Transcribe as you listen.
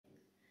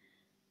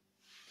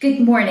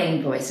Good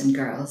morning, boys and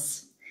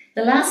girls.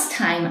 The last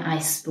time I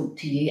spoke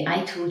to you,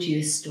 I told you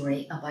a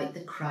story about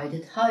the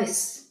crowded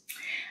house.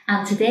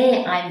 And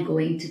today I'm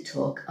going to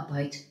talk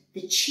about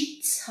the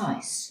cheat's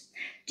house.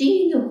 Do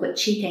you know what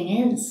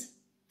cheating is?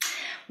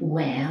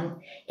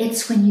 Well,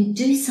 it's when you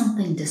do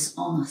something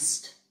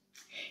dishonest.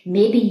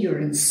 Maybe you're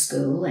in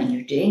school and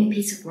you're doing a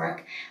piece of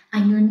work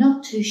and you're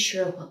not too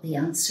sure what the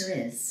answer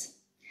is.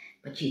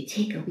 But you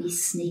take a wee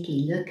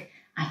sneaky look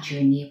at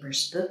your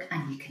neighbour's book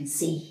and you can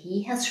see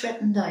he has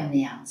written down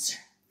the answer.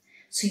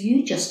 So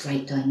you just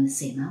write down the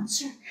same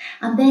answer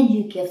and then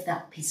you give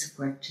that piece of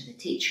work to the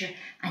teacher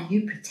and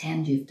you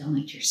pretend you've done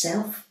it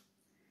yourself.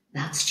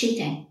 That's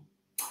cheating.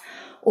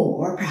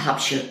 Or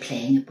perhaps you're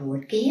playing a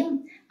board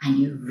game and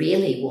you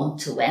really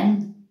want to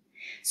win.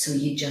 So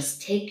you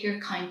just take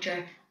your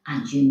counter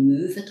and you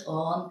move it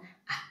on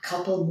a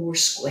couple more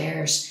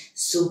squares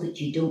so that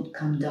you don't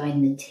come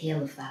down the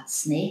tail of that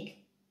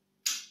snake.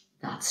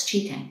 That's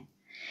cheating.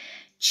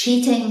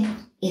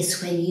 Cheating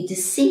is when you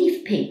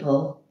deceive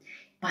people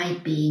by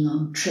being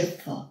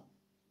untruthful.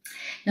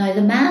 Now,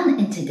 the man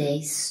in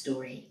today's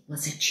story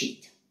was a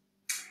cheat.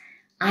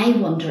 I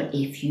wonder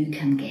if you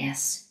can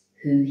guess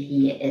who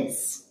he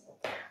is.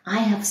 I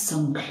have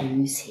some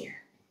clues here.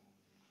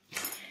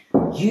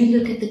 You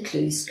look at the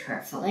clues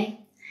carefully,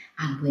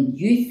 and when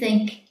you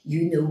think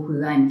you know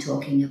who I'm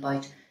talking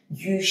about,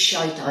 you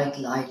shout out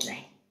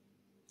loudly.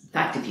 In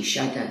fact, if you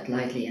shout out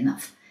loudly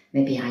enough,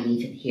 maybe I'll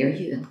even hear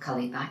you and call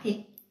you back.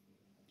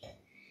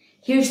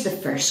 Here's the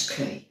first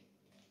clue.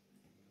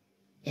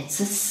 It's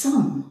a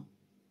sum.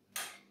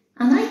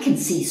 And I can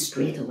see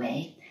straight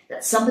away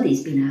that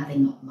somebody's been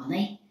adding up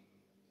money.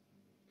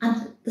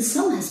 And the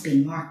sum has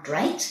been marked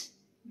right,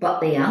 but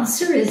the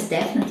answer is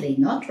definitely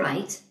not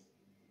right,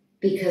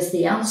 because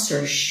the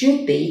answer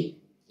should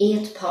be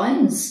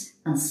 £8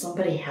 and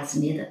somebody has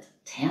made it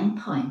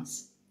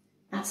 £10.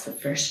 That's the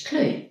first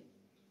clue.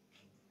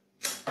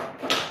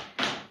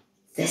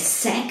 The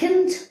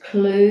second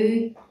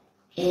clue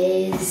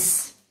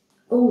is,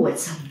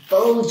 it's a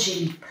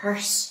bulging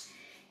purse.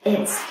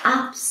 It's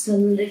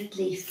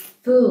absolutely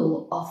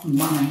full of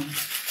money.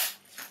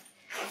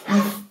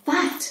 In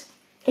fact,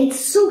 it's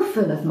so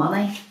full of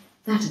money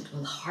that it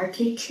will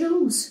hardly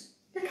close.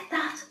 Look at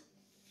that.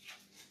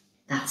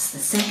 That's the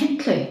second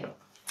clue.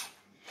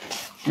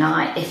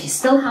 Now, if you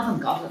still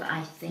haven't got it,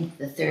 I think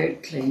the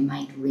third clue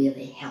might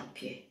really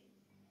help you.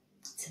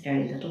 It's a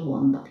very little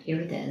one, but here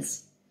it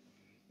is.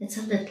 It's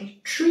a little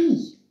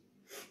tree.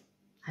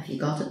 Have you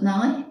got it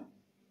now?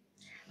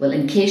 Well,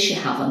 in case you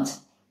haven't,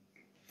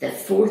 the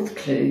fourth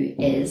clue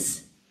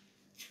is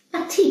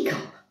a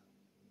teacup.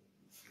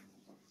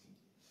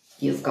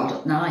 You've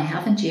got it now,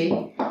 haven't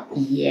you?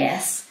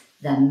 Yes,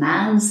 the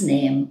man's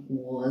name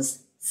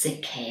was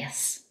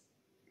Zacchaeus.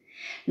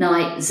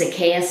 Now,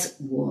 Zacchaeus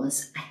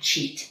was a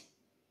cheat.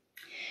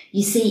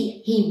 You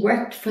see, he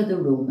worked for the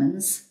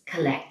Romans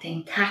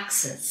collecting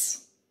taxes.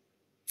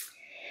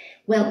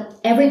 Well,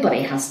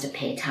 everybody has to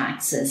pay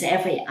taxes.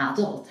 Every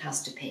adult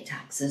has to pay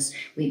taxes.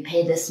 We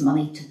pay this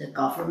money to the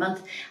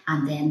government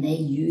and then they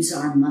use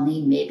our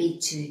money maybe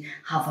to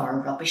have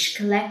our rubbish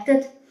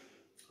collected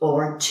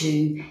or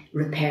to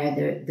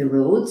repair the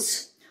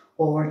roads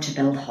or to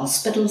build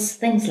hospitals,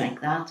 things like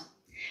that.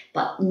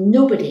 But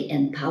nobody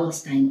in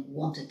Palestine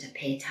wanted to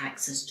pay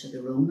taxes to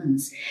the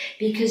Romans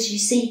because, you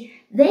see,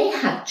 they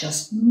had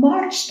just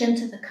marched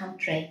into the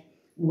country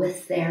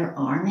with their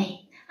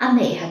army. And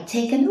they had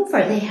taken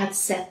over, they had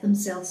set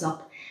themselves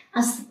up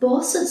as the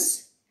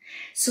bosses.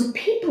 So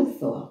people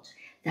thought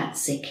that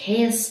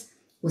Zacchaeus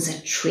was a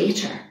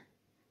traitor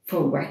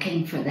for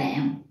working for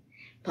them,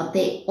 but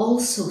they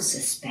also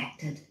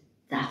suspected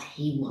that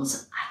he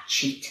was a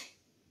cheat.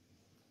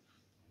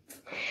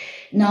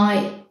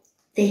 Now,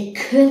 they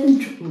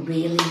couldn't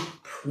really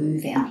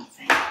prove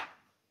anything,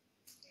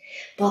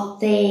 but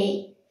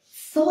they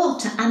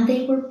thought, and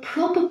they were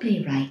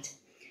probably right,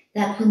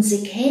 that when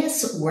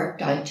Zacchaeus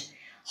worked out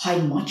how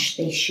much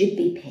they should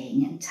be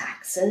paying in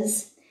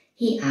taxes,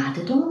 he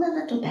added on a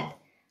little bit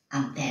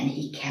and then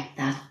he kept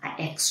that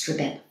extra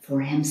bit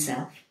for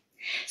himself.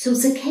 So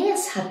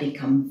Zacchaeus had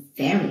become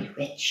very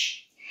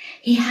rich.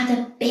 He had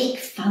a big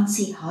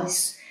fancy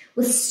house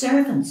with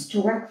servants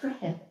to work for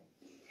him.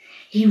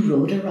 He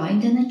rode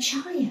around in a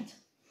chariot.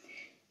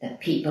 The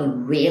people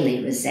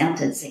really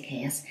resented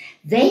Zacchaeus.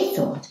 They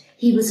thought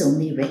he was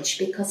only rich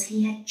because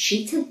he had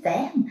cheated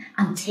them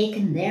and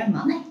taken their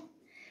money.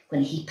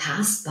 When he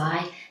passed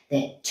by,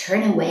 they'd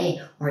turn away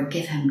or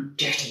give him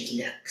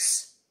dirty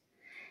looks.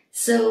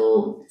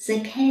 So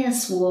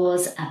Zacchaeus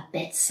was a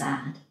bit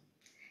sad.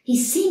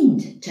 He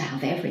seemed to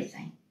have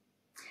everything.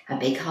 A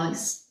big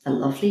house, a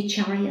lovely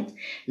chariot,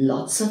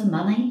 lots of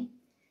money,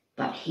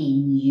 but he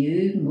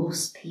knew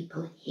most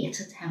people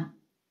hated him.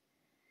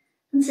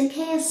 And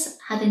Zacchaeus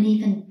had an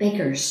even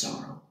bigger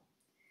sorrow.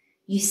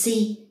 You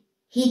see,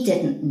 he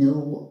didn't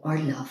know or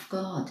love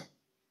God.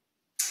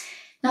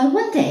 Now,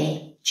 one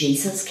day,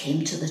 Jesus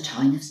came to the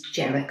town of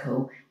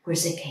Jericho where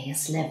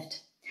Zacchaeus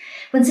lived.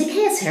 When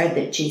Zacchaeus heard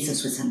that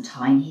Jesus was in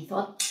town, he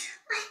thought,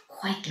 I'd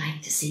quite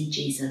like to see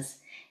Jesus.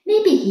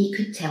 Maybe he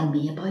could tell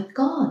me about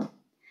God.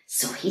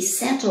 So he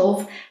set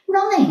off,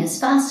 running as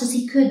fast as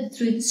he could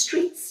through the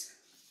streets,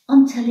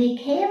 until he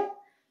came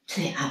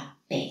to a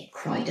big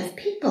crowd of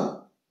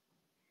people.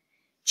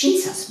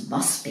 Jesus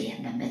must be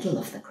in the middle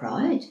of the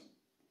crowd.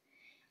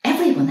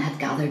 Everyone had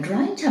gathered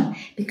round him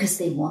because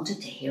they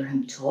wanted to hear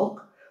him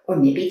talk, or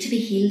maybe to be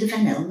healed of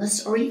an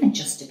illness, or even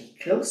just to be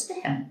close to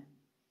him.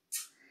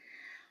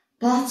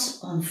 But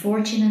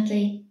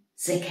unfortunately,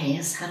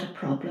 Zacchaeus had a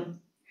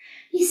problem.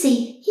 You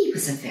see, he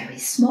was a very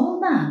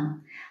small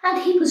man,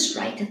 and he was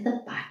right at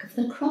the back of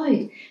the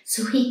crowd,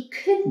 so he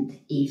couldn't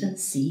even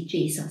see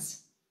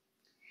Jesus.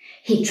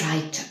 He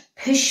tried to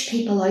push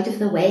people out of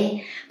the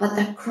way, but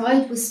the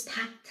crowd was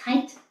packed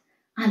tight,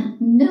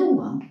 and no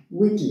one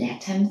would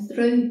let him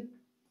through.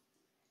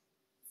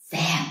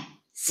 Then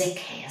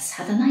Zacchaeus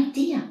had an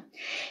idea.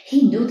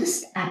 He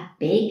noticed a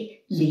big,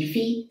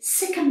 leafy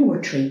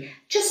sycamore tree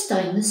just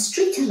down the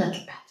street a little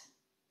bit.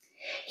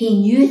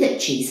 He knew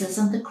that Jesus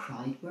and the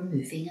crowd were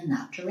moving in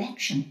that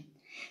direction,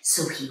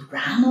 so he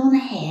ran on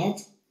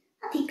ahead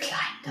and he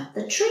climbed up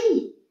the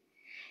tree.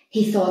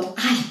 He thought,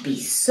 I'll be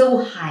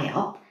so high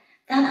up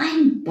that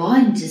I'm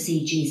bound to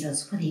see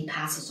Jesus when he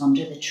passes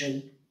under the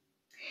tree.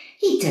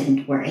 He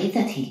didn't worry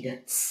that he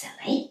looked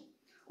silly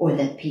or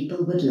that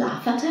people would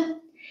laugh at him.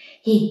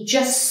 He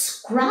just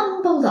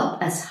scrambled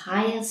up as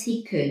high as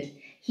he could.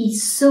 He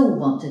so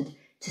wanted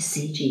to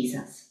see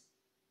Jesus.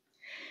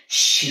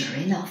 Sure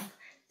enough,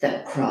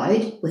 the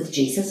crowd, with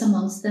Jesus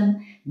amongst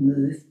them,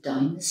 moved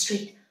down the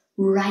street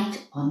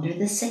right under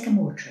the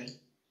sycamore tree.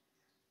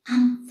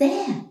 And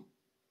then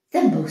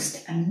the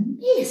most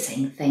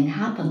amazing thing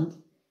happened.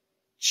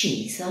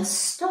 Jesus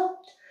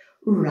stopped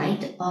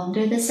right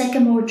under the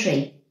sycamore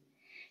tree.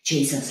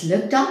 Jesus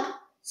looked up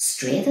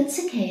straight at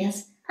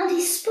Zacchaeus and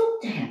he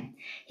spoke to him.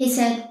 He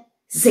said,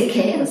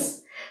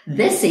 Zacchaeus,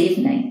 this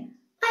evening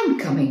I'm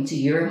coming to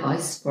your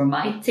house for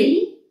my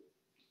tea.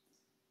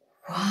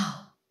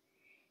 Wow,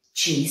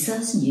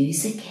 Jesus knew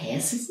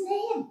Zacchaeus'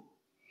 name.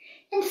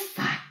 In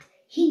fact,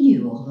 he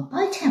knew all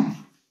about him.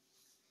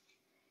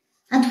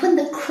 And when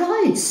the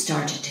crowd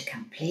started to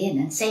complain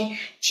and say,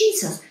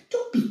 Jesus,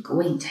 don't be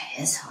going to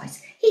his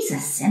house. He's a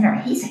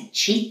sinner. He's a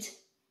cheat.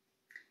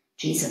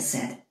 Jesus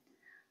said,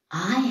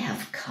 I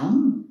have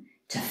come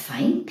to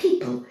find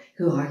people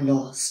who are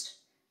lost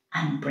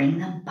and bring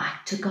them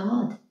back to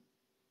God.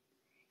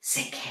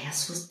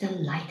 Zacchaeus was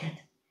delighted.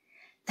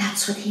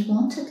 That's what he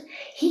wanted.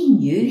 He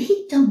knew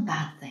he'd done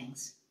bad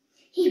things.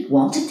 He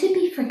wanted to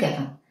be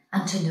forgiven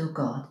and to know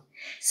God.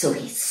 So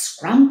he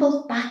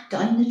scrambled back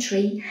down the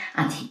tree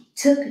and he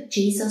took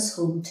Jesus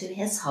home to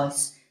his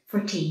house for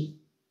tea.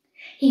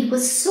 He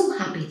was so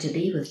happy to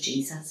be with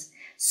Jesus,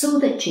 so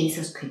that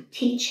Jesus could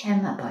teach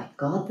him about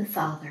God the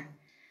Father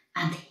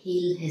and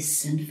heal his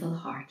sinful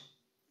heart.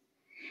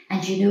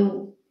 And you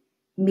know,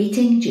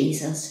 meeting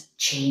Jesus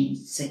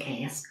changed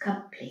Zacchaeus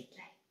completely.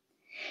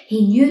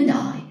 He knew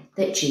now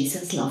that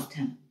Jesus loved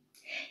him.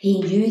 He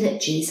knew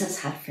that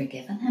Jesus had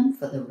forgiven him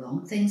for the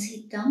wrong things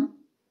he'd done.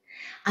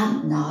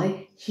 And now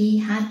he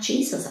had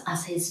Jesus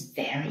as his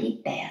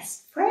very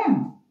best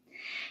friend.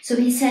 So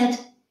he said,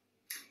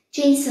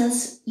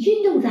 Jesus,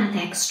 you know that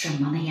extra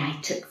money I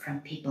took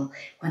from people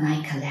when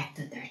I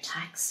collected their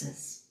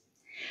taxes?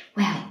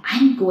 Well,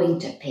 I'm going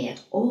to pay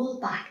it all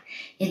back.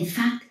 In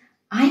fact,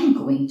 I'm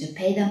going to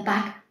pay them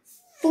back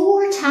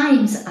 4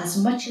 times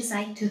as much as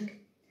I took.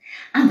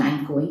 And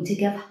I'm going to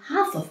give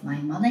half of my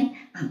money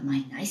and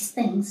my nice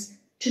things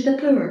to the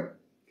poor.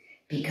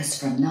 Because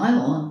from now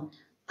on,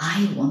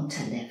 I want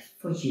to live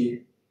for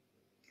you.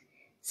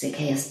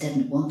 Zacchaeus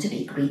didn't want to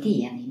be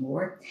greedy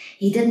anymore.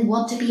 He didn't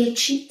want to be a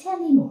cheat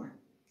anymore.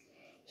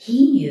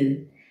 He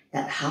knew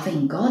that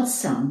having God's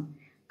Son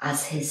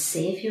as his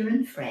saviour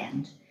and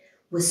friend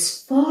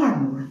was far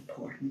more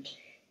important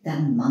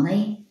than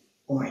money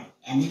or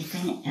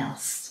anything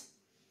else.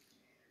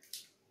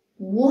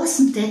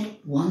 Wasn't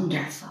it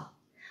wonderful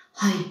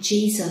how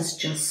Jesus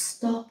just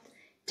stopped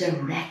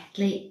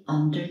directly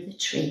under the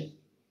tree?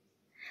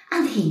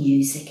 And he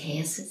knew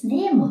Zacchaeus'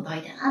 name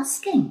without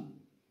asking.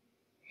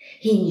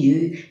 He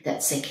knew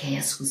that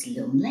Zacchaeus was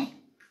lonely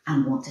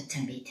and wanted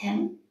to meet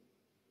him.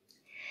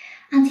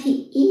 And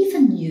he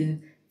even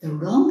knew the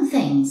wrong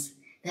things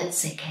that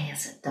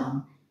Zacchaeus had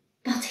done,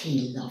 but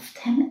he loved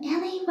him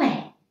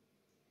anyway.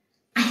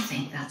 I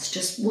think that's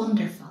just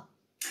wonderful.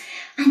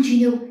 And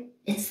you know,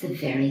 it's the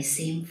very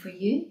same for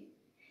you.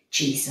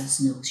 Jesus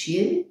knows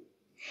you.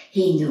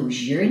 He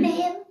knows your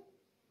name.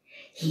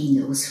 He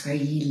knows where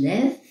you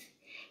live.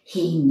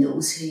 He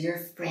knows who your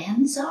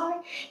friends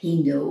are.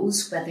 He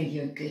knows whether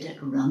you're good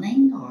at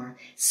running or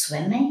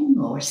swimming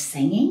or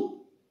singing.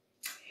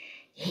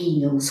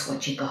 He knows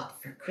what you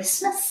got for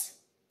Christmas.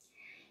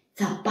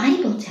 The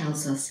Bible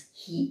tells us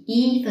he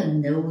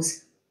even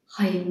knows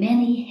how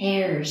many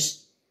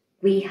hairs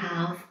we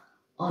have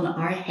on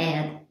our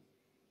head.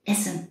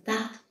 Isn't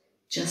that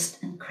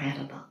just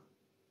incredible?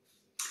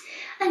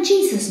 And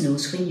Jesus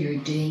knows when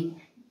you're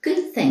doing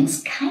good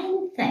things,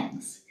 kind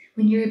things,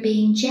 when you're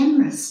being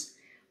generous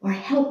or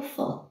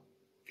helpful.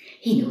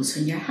 He knows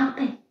when you're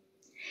happy.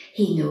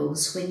 He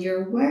knows when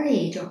you're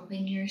worried or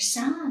when you're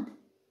sad.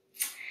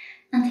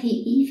 And he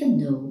even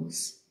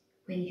knows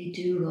when you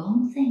do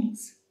wrong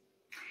things.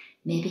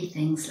 Maybe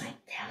things like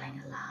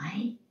telling a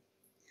lie,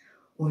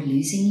 or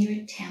losing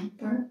your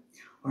temper,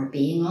 or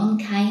being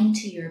unkind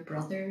to your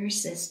brother or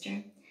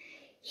sister.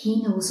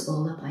 He knows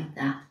all about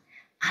that,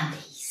 and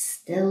he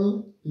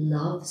still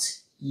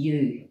loves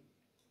you.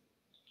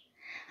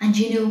 And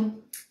you know,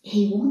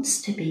 he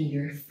wants to be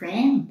your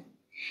friend.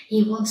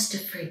 He wants to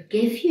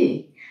forgive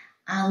you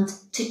and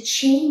to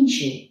change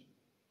you,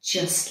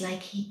 just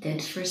like he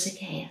did for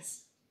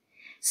Zacchaeus.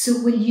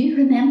 So will you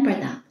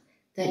remember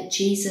that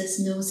Jesus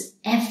knows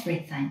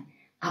everything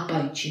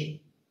about you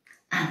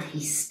and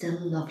he still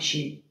loves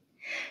you?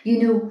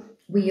 You know,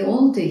 we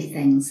all do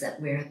things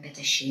that we're a bit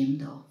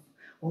ashamed of,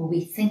 or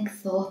we think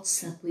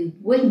thoughts that we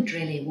wouldn't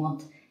really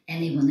want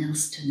anyone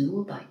else to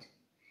know about.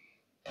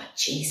 But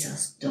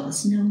Jesus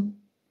does know,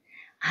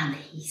 and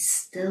he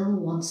still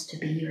wants to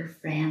be your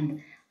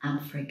friend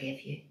and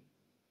forgive you.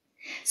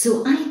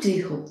 So I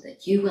do hope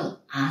that you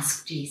will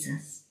ask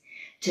Jesus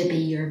to be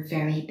your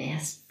very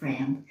best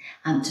friend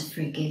and to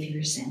forgive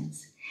your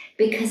sins,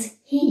 because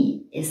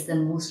he is the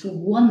most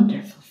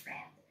wonderful friend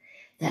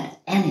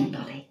that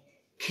anybody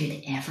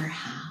could ever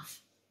have.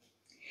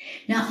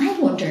 Now I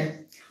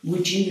wonder,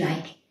 would you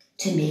like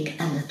to make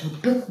a little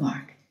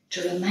bookmark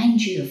to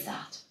remind you of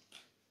that?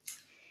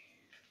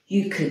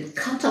 You could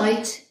cut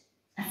out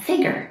a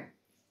figure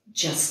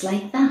just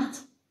like that.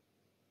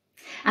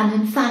 And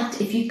in fact,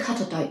 if you cut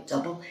it out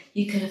double,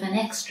 you could have an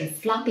extra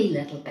floppy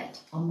little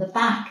bit on the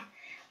back.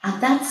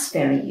 And that's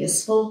very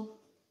useful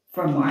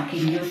for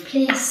marking your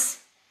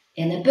place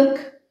in a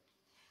book.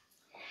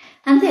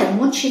 And then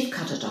once you've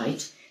cut it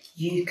out,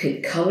 you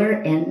could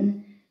colour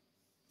in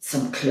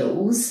some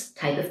clothes,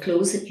 type of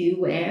clothes that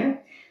you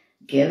wear.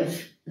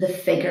 Give the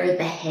figure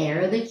the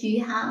hair that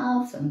you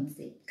have and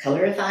the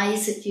colour of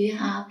eyes that you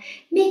have.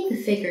 Make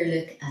the figure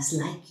look as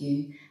like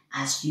you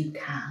as you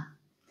can.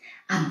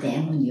 And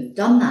then when you've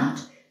done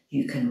that,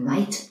 you can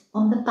write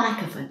on the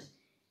back of it,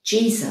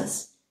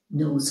 Jesus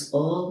knows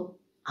all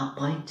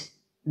about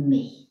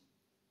me.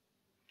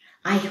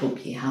 I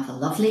hope you have a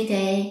lovely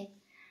day.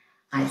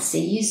 I'll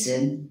see you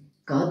soon.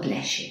 God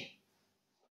bless you.